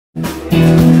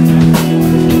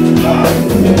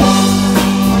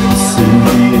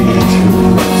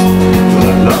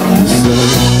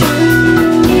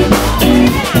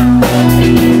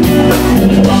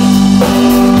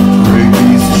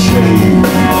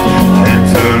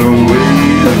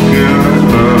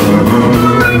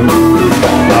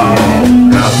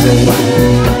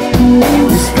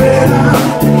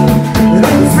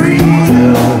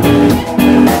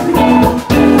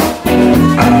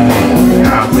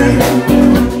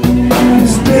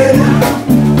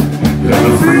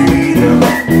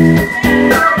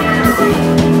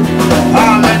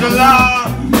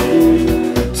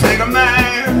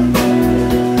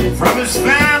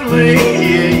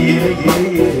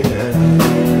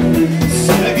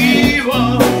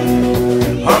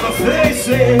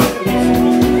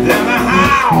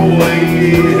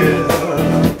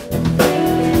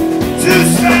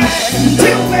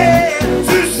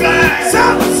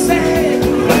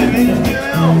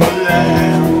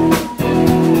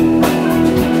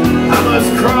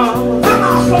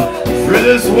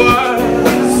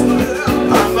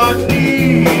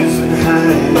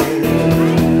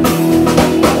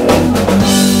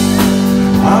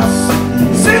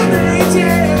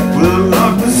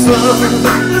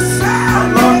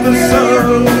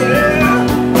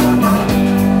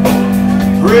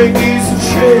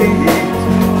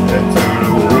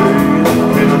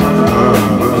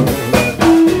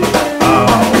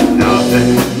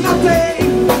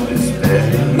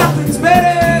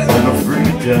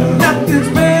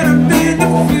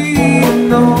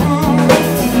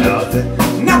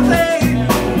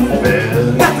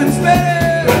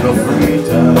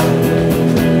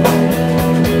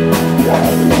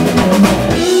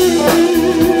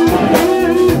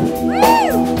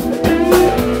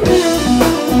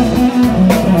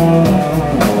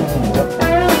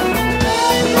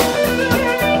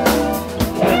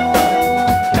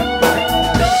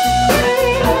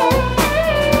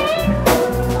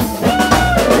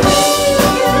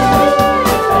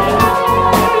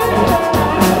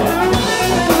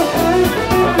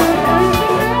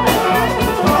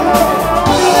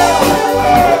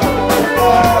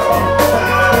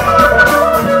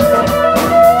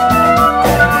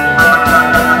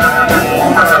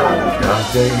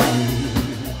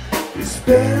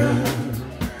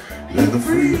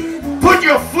Put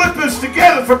your flippers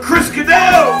together for Chris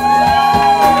Caddell.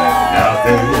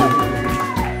 Nothing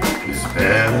is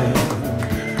better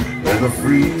than the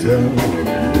freedom of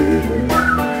living.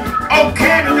 Oh,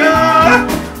 Canada!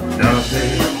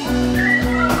 Nothing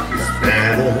is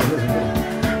better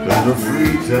than the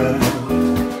freedom.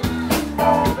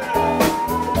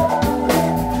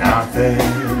 Nothing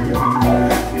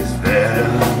is better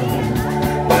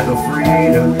than the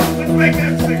freedom. Let's make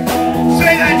that sing.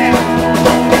 Say that now.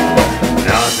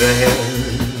 Nothing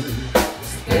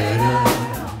is better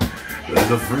than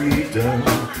the freedom.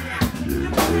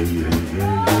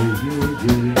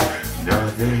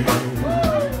 Nothing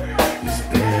is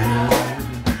better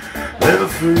than the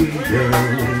freedom.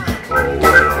 Oh,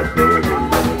 when I go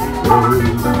around,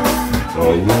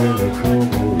 oh, when I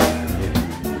come around,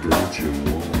 don't you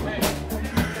want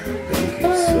make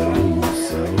it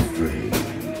so free?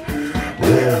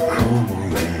 When I come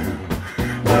around,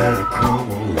 when I come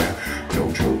around,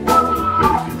 don't you want to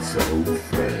make it so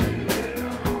free?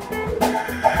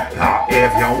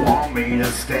 If you want me to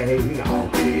stay,